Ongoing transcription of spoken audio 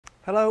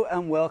Hello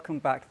and welcome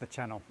back to the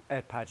channel.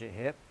 Ed Paget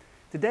here.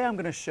 Today I'm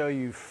going to show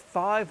you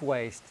 5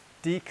 ways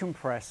to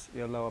decompress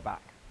your lower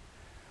back.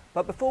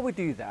 But before we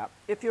do that,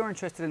 if you're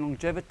interested in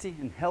longevity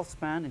and health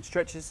span and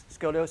stretches,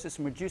 scoliosis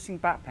and reducing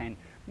back pain,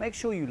 make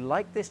sure you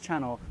like this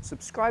channel,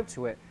 subscribe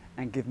to it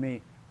and give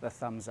me the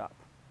thumbs up.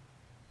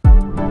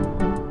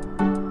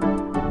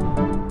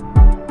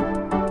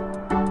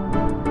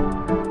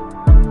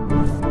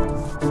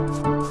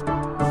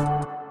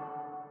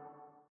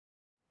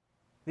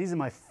 These are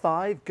my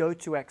 5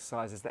 go-to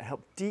exercises that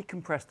help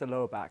decompress the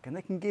lower back, and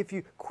they can give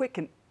you quick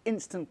and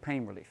instant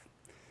pain relief.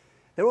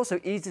 They're also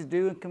easy to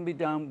do and can be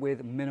done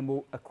with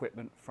minimal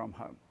equipment from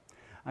home.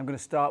 I'm going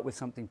to start with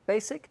something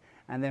basic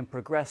and then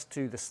progress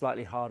to the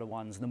slightly harder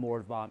ones, the more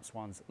advanced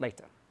ones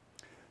later.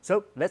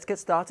 So let's get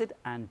started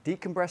and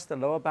decompress the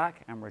lower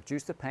back and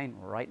reduce the pain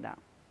right now.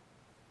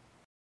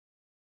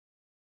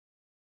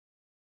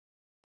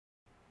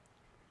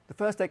 The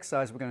first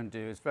exercise we're going to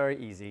do is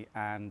very easy,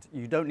 and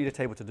you don't need a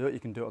table to do it. You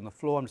can do it on the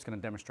floor. I'm just going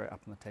to demonstrate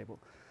up on the table.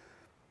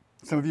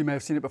 Some of you may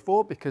have seen it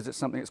before because it's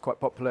something that's quite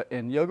popular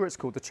in yoga. It's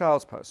called the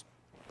child's pose.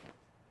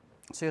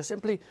 So you're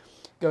simply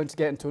going to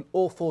get into an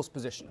all-fours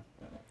position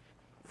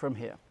from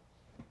here.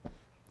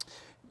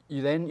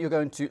 You're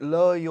going to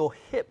lower your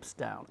hips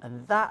down,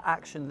 and that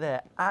action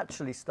there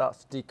actually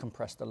starts to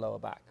decompress the lower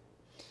back.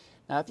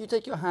 Now, if you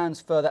take your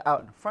hands further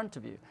out in front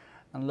of you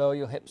and lower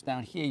your hips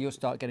down here, you'll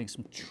start getting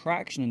some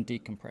traction and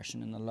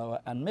decompression in the lower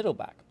and middle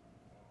back.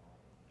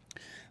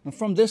 And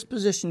from this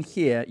position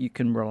here, you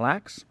can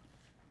relax,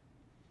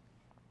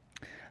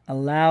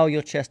 allow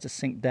your chest to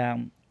sink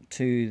down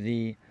to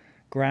the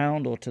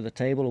ground or to the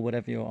table or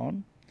whatever you're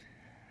on,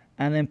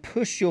 and then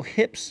push your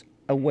hips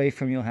away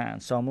from your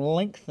hands. So I'm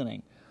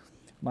lengthening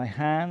my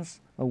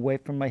hands away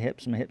from my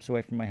hips and my hips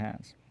away from my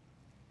hands,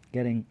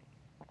 getting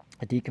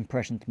a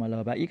decompression to my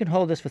lower back. You can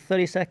hold this for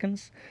 30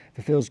 seconds. If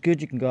it feels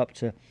good, you can go up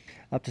to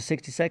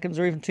 60 seconds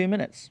or even 2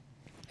 minutes.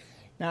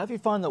 Now, if you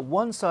find that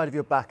one side of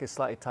your back is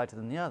slightly tighter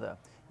than the other,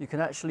 you can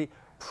actually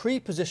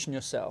pre-position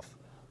yourself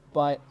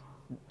by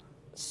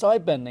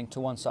side bending to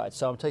one side.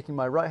 So I'm taking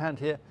my right hand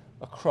here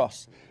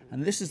across,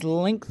 and this is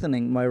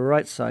lengthening my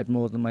right side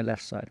more than my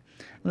left side.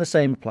 And the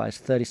same applies,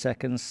 30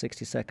 seconds,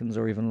 60 seconds,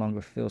 or even longer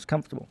if it feels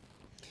comfortable.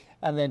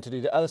 And then to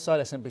do the other side,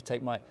 I simply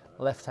take my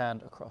left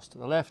hand across to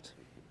the left.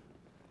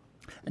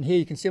 And here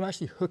you can see I'm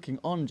actually hooking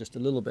on just a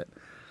little bit,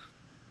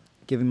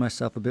 giving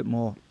myself a bit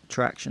more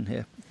traction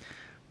here.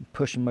 I'm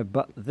pushing my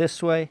butt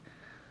this way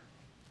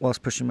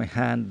whilst pushing my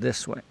hand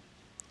this way.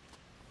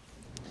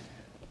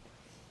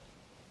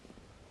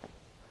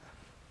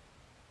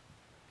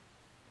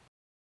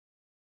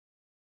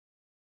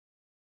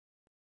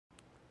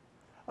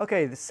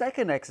 Okay, the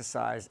second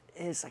exercise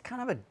is a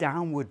kind of a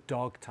downward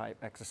dog type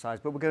exercise,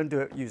 but we're going to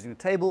do it using a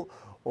table,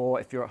 or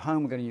if you're at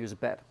home, we're going to use a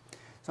bed.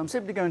 So I'm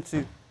simply going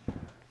to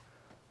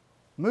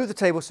move the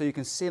table so you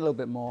can see a little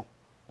bit more,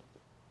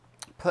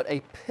 put a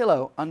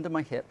pillow under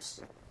my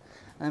hips,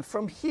 and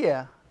from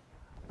here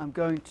I'm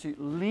going to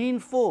lean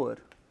forward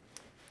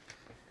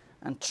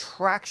and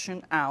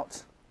traction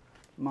out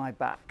my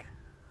back.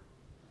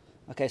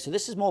 Okay, so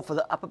this is more for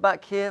the upper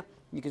back here.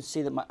 You can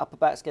see that my upper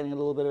back's getting a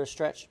little bit of a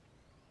stretch,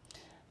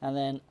 and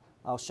then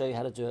I'll show you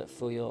how to do it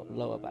for your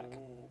lower back.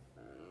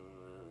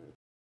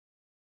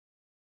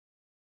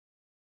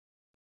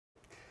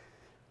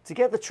 To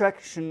get the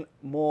traction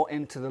more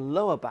into the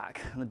lower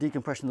back and the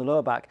decompression of the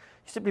lower back,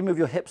 you simply move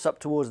your hips up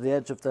towards the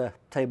edge of the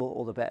table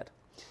or the bed.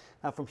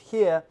 Now from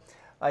here,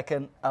 I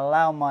can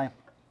allow my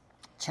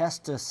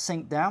chest to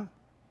sink down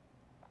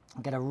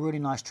and get a really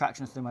nice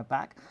traction through my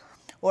back.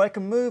 Or I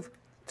can move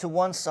to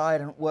one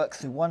side and work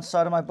through one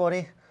side of my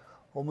body,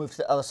 or move to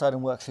the other side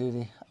and work through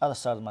the other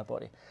side of my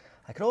body.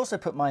 I can also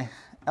put my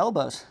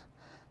elbows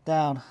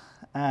down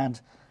and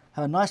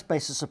have a nice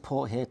base of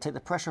support here, take the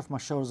pressure off my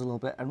shoulders a little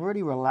bit and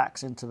really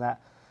relax into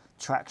that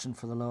traction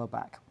for the lower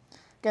back.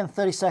 Again,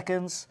 30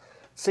 seconds,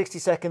 60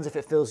 seconds if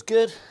it feels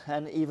good,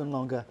 and even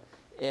longer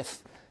if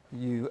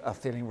you are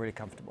feeling really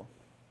comfortable.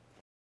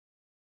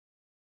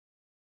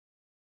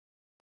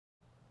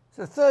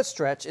 So the third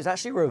stretch is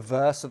actually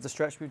reverse of the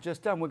stretch we've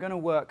just done. We're going to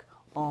work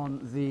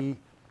on the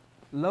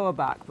lower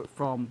back, but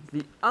from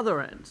the other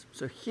end.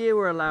 So here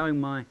we're allowing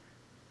my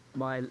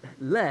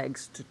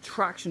legs to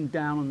traction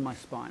down on my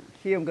spine.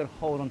 Here I'm going to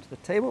hold onto the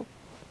table,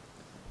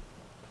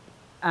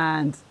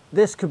 and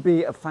this could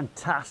be a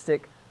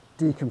fantastic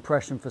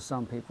decompression for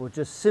some people,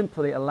 just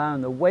simply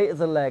allowing the weight of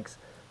the legs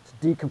to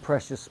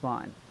decompress your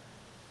spine.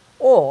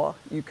 Or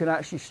you can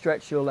actually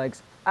stretch your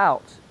legs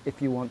out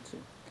if you want to.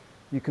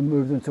 You can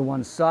move them to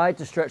one side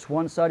to stretch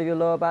one side of your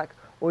lower back,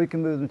 or you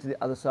can move them to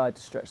the other side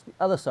to stretch the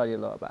other side of your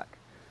lower back.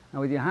 Now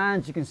with your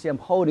hands, you can see I'm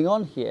holding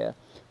on here,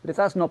 but if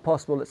that's not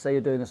possible, let's say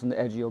you're doing this on the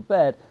edge of your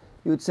bed,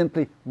 you would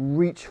simply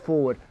reach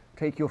forward,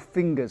 take your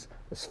fingers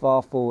as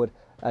far forward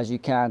as you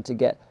can to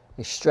get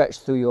a stretch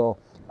through your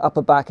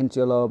upper back into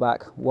your lower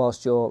back,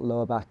 whilst your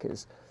lower back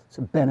is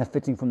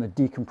benefiting from the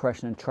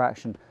decompression and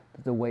traction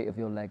that the weight of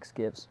your legs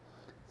gives.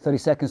 30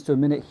 seconds to a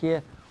minute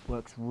here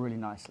works really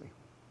nicely.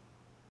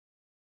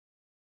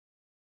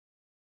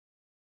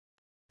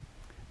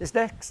 This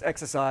next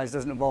exercise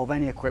doesn't involve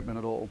any equipment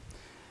at all.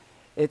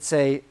 It's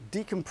a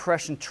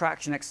decompression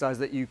traction exercise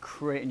that you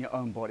create in your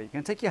own body. You're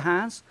going to take your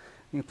hands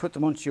and you put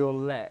them onto your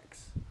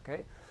legs.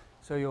 Okay?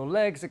 So your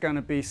legs are going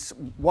to be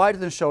wider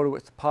than shoulder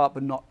width apart,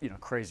 but not,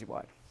 crazy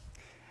wide.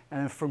 And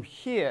then from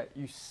here,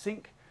 you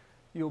sink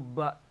your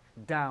butt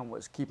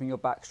downwards, keeping your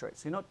back straight.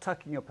 So you're not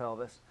tucking your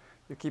pelvis,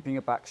 you're keeping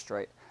your back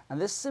straight.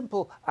 And this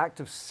simple act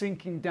of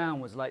sinking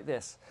downwards like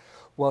this,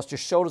 whilst your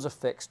shoulders are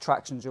fixed,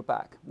 tractions your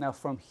back. Now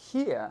from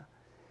here,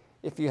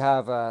 if you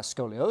have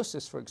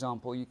scoliosis, for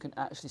example, you can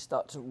actually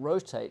start to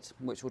rotate,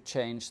 which will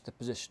change the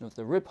position of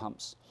the rib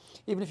humps.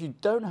 Even if you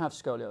don't have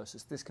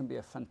scoliosis, this can be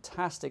a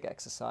fantastic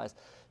exercise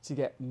to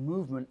get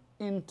movement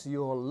into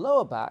your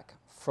lower back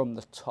from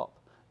the top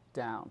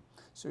down.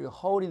 So you're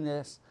holding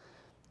this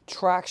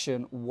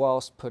traction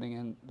whilst putting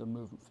in the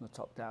movement from the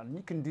top down. And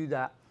you can do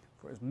that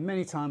for as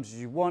many times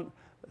as you want,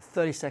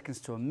 30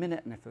 seconds to a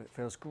minute, and if it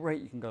feels great,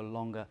 you can go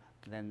longer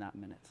than that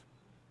minute.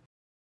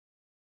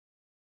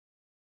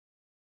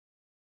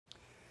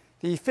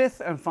 The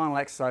fifth and final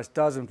exercise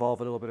does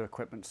involve a little bit of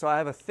equipment. So I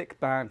have a thick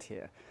band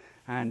here,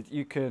 and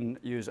you can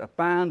use a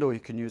band or you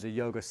can use a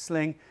yoga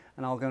sling,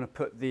 and I'm going to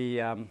put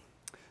the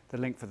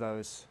link for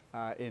those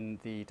in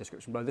the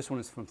description below. This one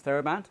is from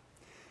TheraBand,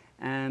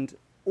 and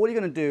all you're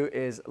going to do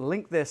is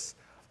link this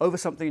over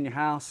something in your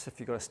house. If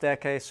you've got a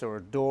staircase or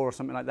a door or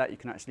something like that, you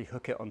can actually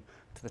hook it on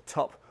to the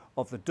top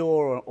of the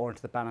door or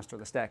into the banister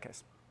of the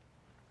staircase.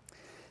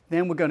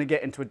 Then we're going to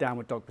get into a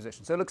downward dog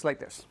position. So it looks like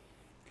this.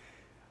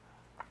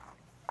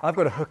 I've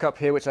got a hook up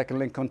here which I can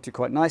link onto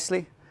quite nicely.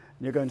 And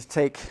you're going to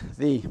take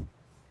the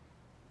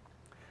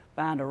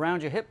band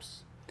around your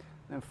hips,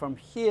 and from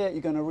here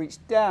you're going to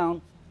reach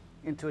down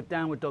into a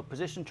downward dog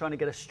position, trying to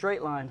get a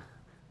straight line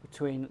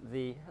between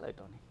the, hello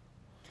Donnie,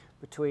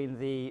 between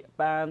the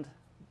band,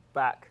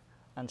 back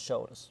and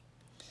shoulders.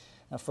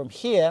 Now from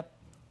here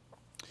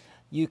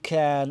you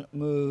can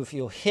move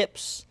your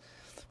hips,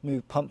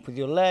 pump with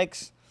your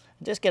legs,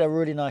 and just get a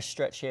really nice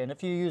stretch here. And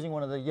if you're using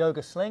one of the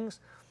yoga slings,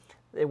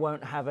 it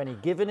won't have any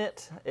give in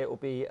it. It will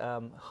be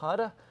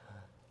harder,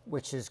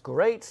 which is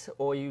great.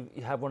 Or you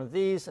have one of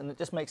these, and it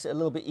just makes it a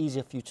little bit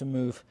easier for you to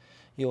move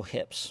your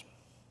hips.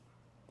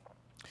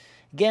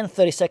 Again,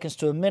 30 seconds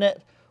to a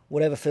minute,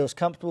 whatever feels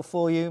comfortable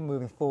for you,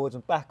 moving forwards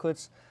and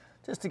backwards,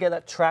 just to get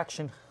that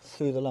traction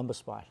through the lumbar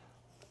spine.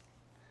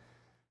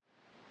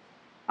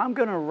 I'm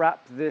going to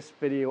wrap this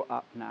video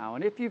up now,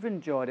 and if you've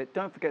enjoyed it,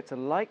 don't forget to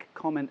like,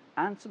 comment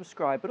and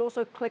subscribe, but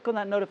also click on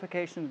that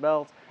notification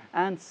bell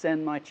and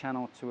send my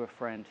channel to a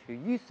friend who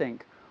you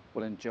think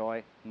will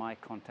enjoy my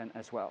content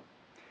as well.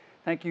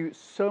 Thank you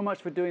so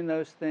much for doing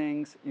those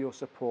things. Your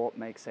support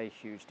makes a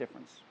huge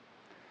difference.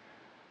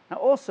 Now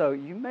also,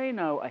 you may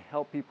know I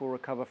help people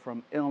recover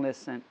from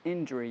illness and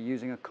injury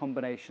using a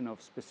combination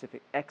of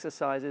specific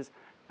exercises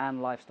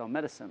and lifestyle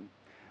medicine.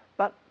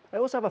 But I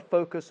also have a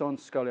focus on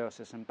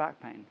scoliosis and back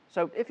pain.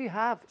 So if you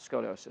have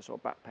scoliosis or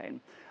back pain,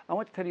 I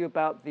want to tell you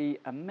about the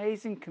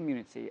amazing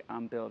community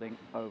I'm building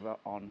over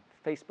on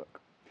Facebook.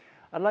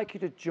 I'd like you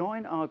to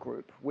join our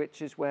group,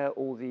 which is where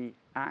all the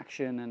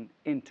action and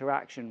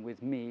interaction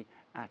with me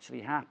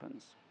actually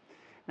happens.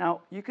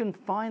 Now, you can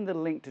find the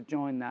link to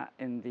join that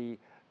in the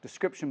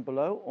description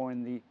below or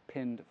in the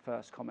pinned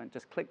first comment.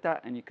 Just click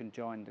that and you can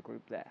join the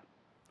group there.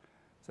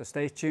 So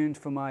stay tuned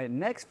for my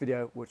next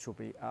video, which will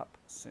be up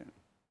soon.